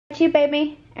you,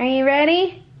 baby. Are you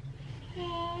ready?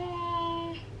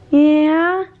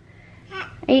 Yeah?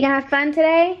 Are you gonna have fun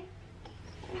today?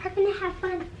 I'm gonna have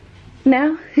fun.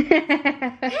 No? We're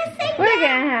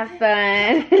gonna have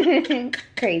fun.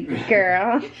 Crazy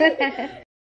girl.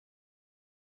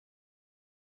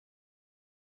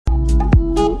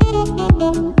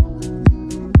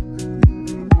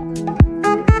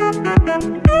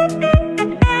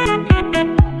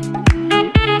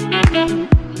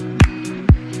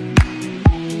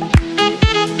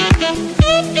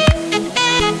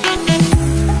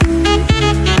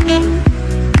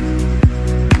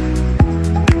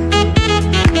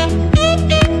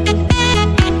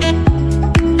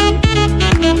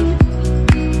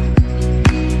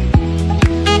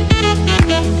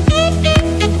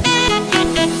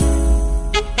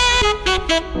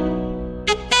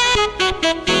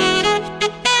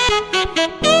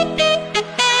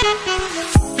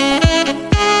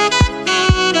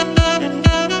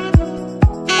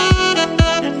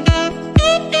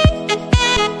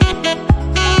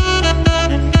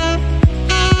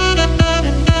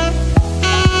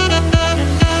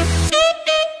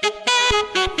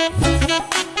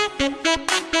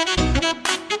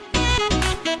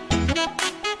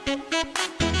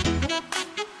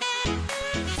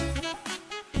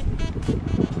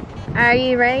 Are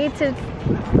you ready to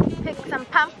pick some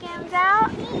pumpkins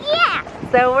out? Yeah.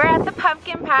 So we're at the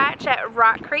pumpkin patch at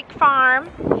Rock Creek Farm,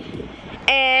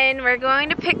 and we're going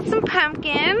to pick some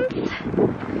pumpkins.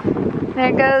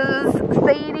 There goes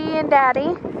Sadie and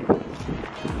Daddy.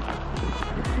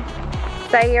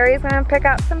 Sayuri's gonna pick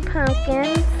out some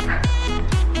pumpkins.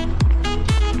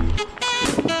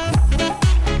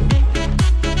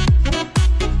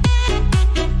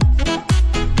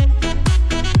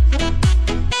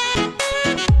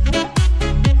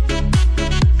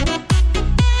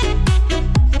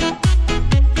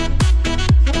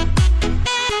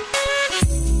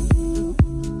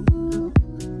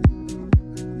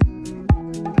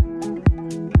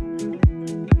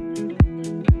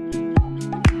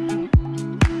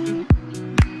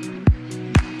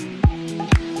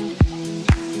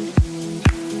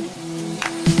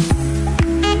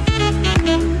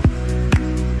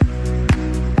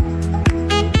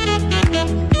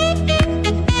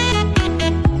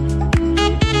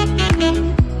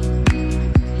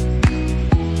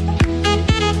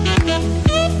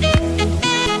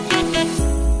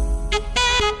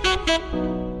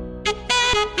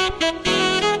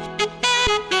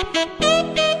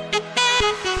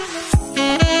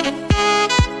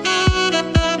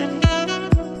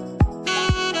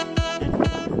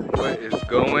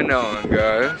 Going on,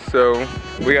 guys. So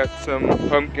we got some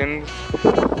pumpkins.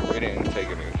 We didn't take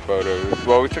any photos.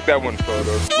 Well, we took that one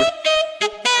photo.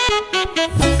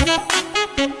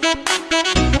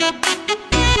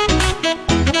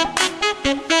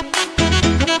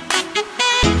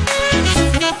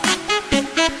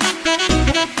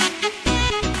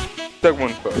 Took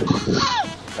one photo.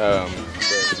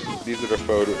 But these are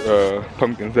the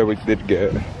pumpkins that we did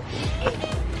get.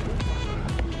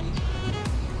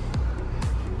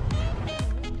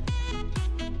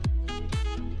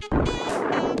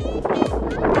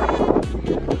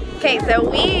 Okay, so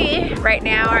we right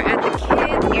now are at the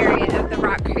kids area of the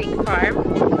Rock Creek Farm.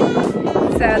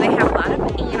 So they have a lot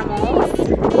of animals.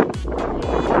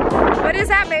 What is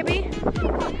that, baby?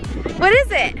 What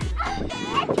is it?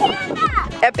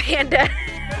 A panda.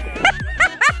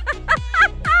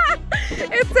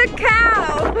 It's a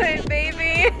cow,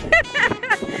 baby.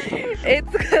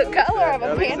 It's the color of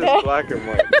a panda. It's black and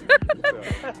white.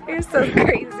 You're so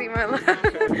crazy, my love.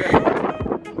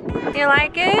 You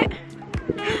like it?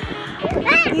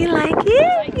 You like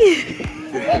it?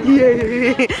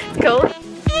 Yeah. It's cold.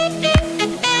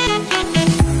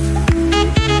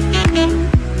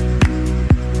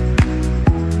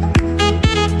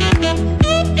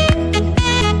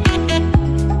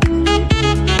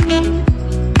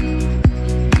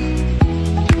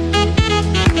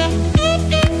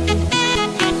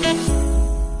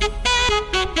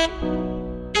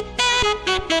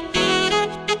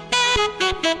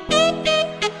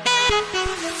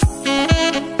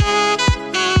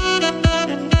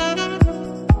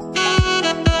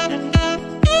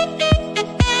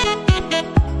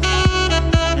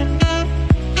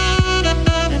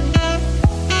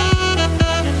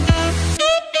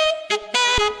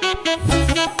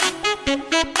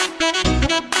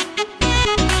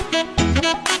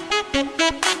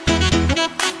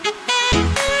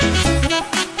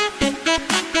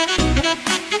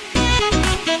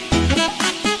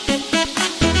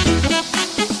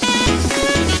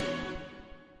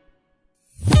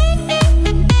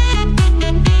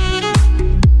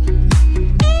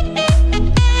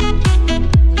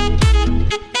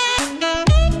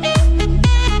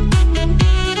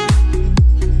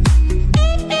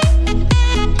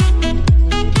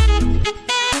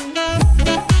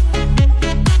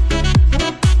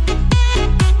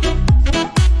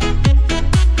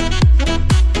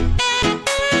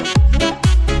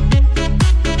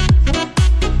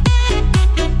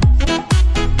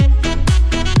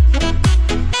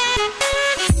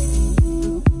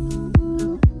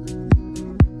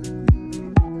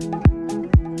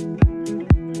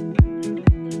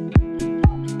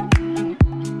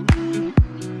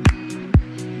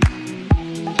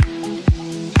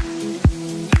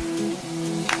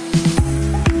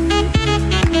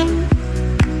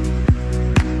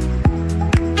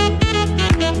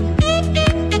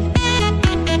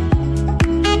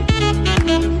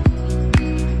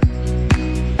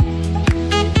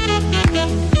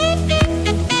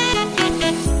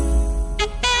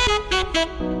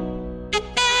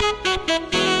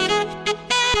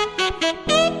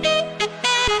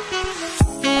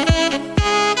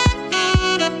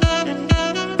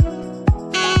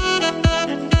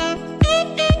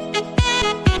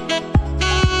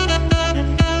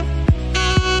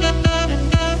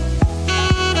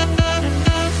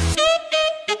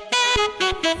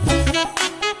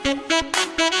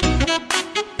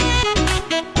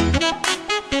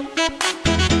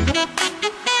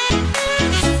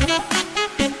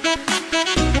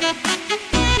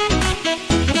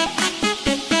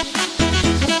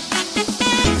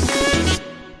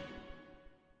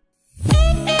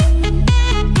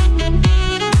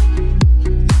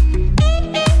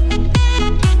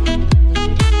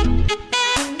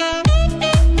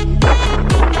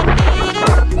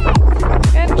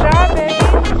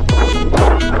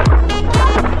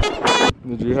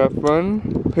 fun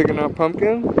picking out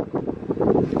pumpkins?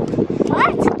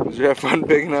 What? Did you have fun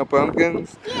picking out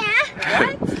pumpkins? Yeah.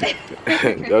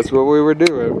 What? That's what we were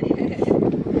doing.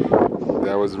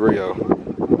 That was real.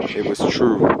 It was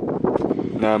true. Know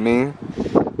what I mean?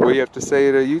 What do you have to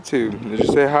say to YouTube? Did you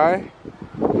say hi?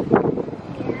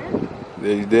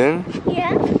 Yeah. You did? Yeah.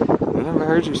 I never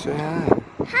heard you say hi.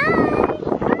 Hi.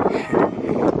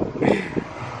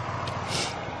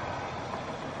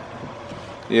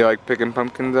 You like picking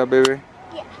pumpkins out, baby?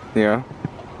 Yeah. Yeah?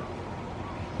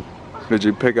 Did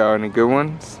you pick out any good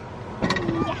ones?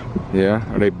 Yeah.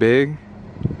 Yeah? Are they big?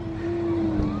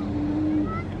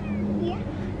 Yeah.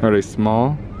 Are they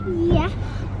small? Yeah.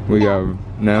 We got,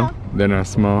 no? They're not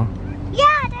small? Yeah,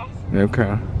 there's.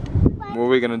 Okay. What are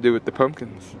we gonna do with the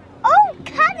pumpkins? Oh,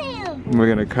 cut him. We're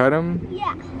gonna cut them?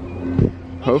 Yeah.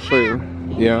 Hopefully,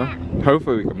 yeah.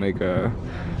 Hopefully we can make a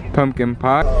pumpkin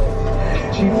pie.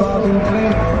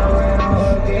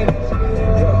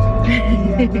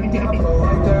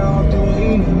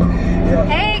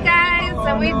 Hey guys,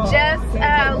 so we just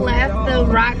left the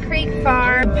Rock Creek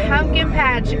Farm. Pumpkin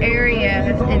patch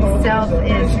area itself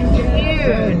is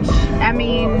huge. I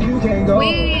mean,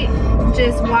 we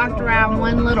just walked around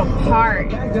one little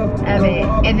part of it,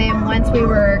 and then once we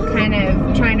were kind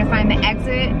of trying to find the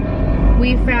exit,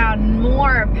 we found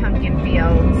more pumpkin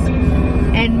fields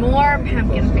and more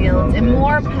pumpkin fields and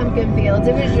more pumpkin fields.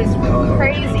 It was just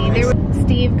crazy.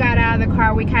 Steve got out of the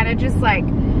car. We kind of just like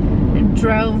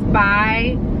drove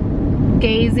by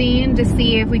gazing to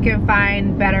see if we could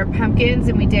find better pumpkins,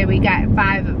 and we did. We got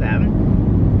 5 of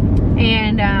them.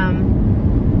 And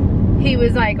he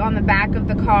was like on the back of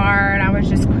the car, and I was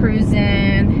just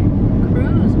cruising.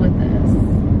 Cruise with us.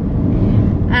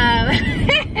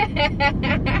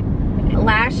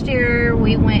 Last year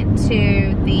we went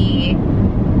to the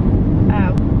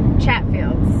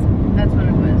Chatfields. That's what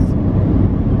it was.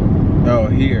 Oh,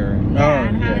 here. Yeah, Oh,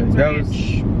 Hines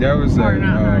Ranch. that was Or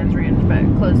not Hines Ranch, but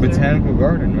close to it. Botanical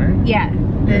Garden, right? Yeah,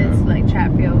 it's like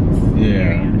Chatfields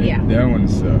area. Yeah. That one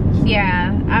sucks.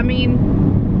 Yeah, I mean,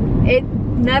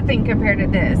 nothing compared to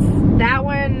this. That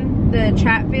one, the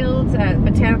Chatfields at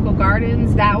Botanical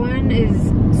Gardens, that one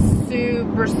is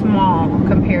super small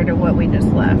compared to what we just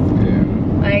left. Yeah.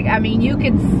 Like, I mean, you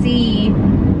could see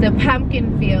the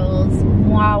pumpkin fields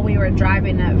while we were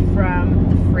driving up from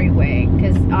the freeway,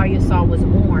 because all you saw was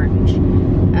orange.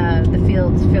 The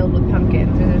fields filled with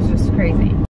pumpkins. It was just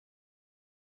crazy.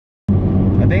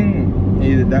 I think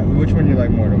either that. Which one you like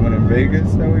more? The one in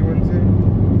Vegas that we went to?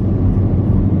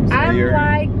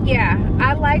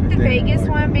 I like the Vegas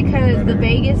one, because the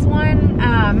Vegas one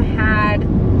had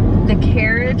the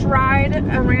carriage ride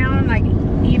around. Like,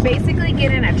 you basically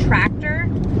get in a tractor,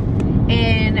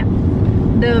 and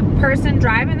the person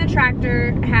driving the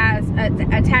tractor has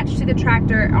attached to the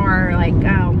tractor are like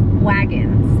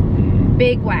wagons,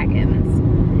 big wagons,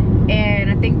 and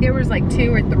I think there was like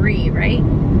 2 or 3, right,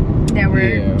 that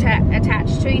were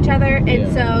attached to each other.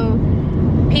 And so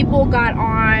people got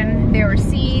on, there were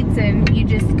seats, and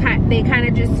they kind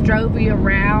of just drove you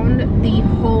around the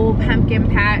whole pumpkin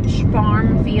patch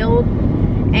farm field,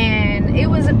 and it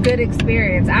was a good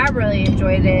experience. I really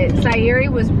enjoyed it. Sayuri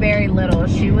was very little.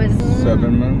 She was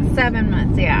 7 months? 7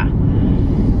 months, yeah.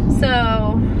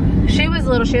 So she was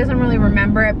little. She doesn't really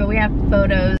remember it, but we have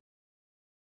photos.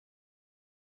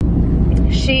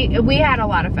 We had a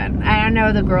lot of fun. I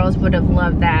know the girls would have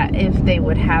loved that if they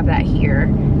would have that here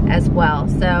as well.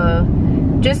 So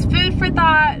just food for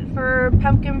thought for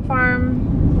pumpkin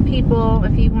farm people,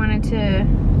 if you wanted to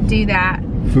do that.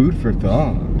 Food for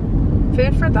thought.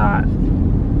 Food for thought.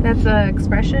 That's an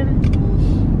expression.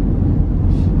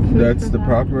 That's the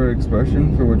proper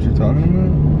expression for what you're talking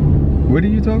about? What are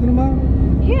you talking about?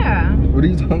 Yeah. What are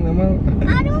you talking about?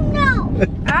 I don't know.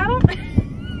 I don't.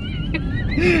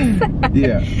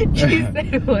 Yeah. She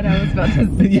said what I was about to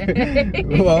say.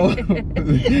 Yeah. Well,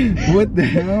 what the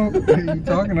hell are you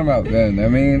talking about then? I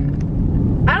mean,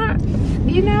 I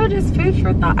don't, just food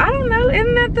for thought. I don't know.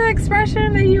 Isn't that the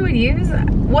expression that you would use?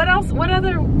 What else? What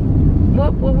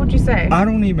would you say? I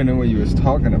don't even know what you was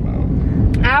talking about.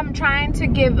 I'm trying to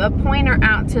give a pointer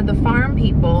out to the farm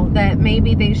people that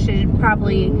maybe they should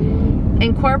probably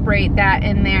incorporate that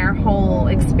in their whole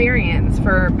experience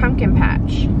for pumpkin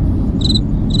patch.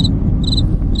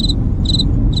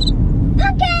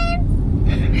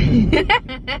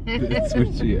 That's what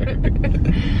you heard.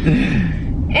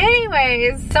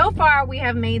 Anyways, so far we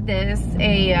have made this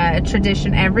a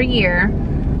tradition every year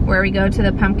where we go to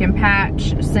the pumpkin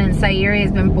patch. Since Sayuri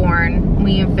has been born,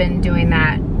 we have been doing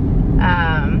that.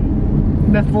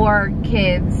 Before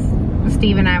kids,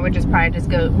 Steve and I would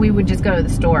we would just go to the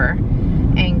store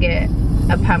and get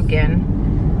a pumpkin.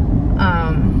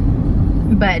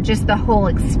 But just the whole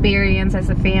experience as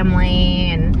a family,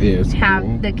 and have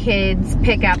cool. the kids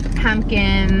pick out the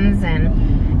pumpkins,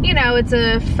 and you know, it's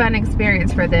a fun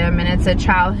experience for them, and it's a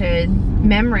childhood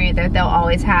memory that they'll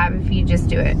always have if you just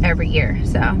do it every year.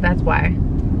 So that's why,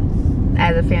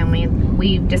 as a family,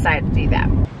 we've decided to do that.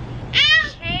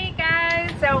 Hey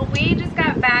guys, so we just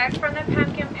got back from the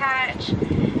pumpkin patch.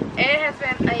 It has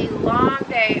been a long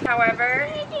day. However,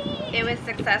 it was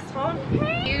successful.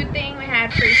 New thing, we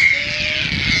had free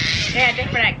food, we had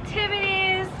different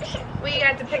activities. We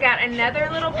got to pick out another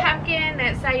little pumpkin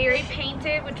that Sayuri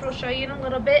painted, which we'll show you in a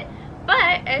little bit.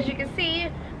 But as you can see,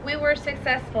 we were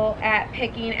successful at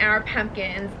picking our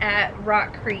pumpkins at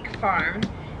Rock Creek Farm.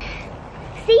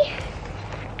 See,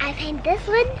 I paint this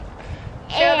one.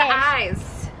 Show the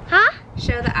eyes. Huh?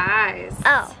 Show the eyes.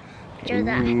 Oh, show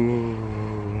the eyes.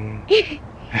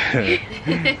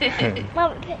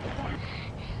 Mama, pick it up.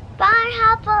 Bye,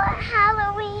 happy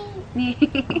Halloween.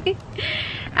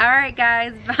 All right,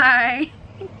 guys. Bye.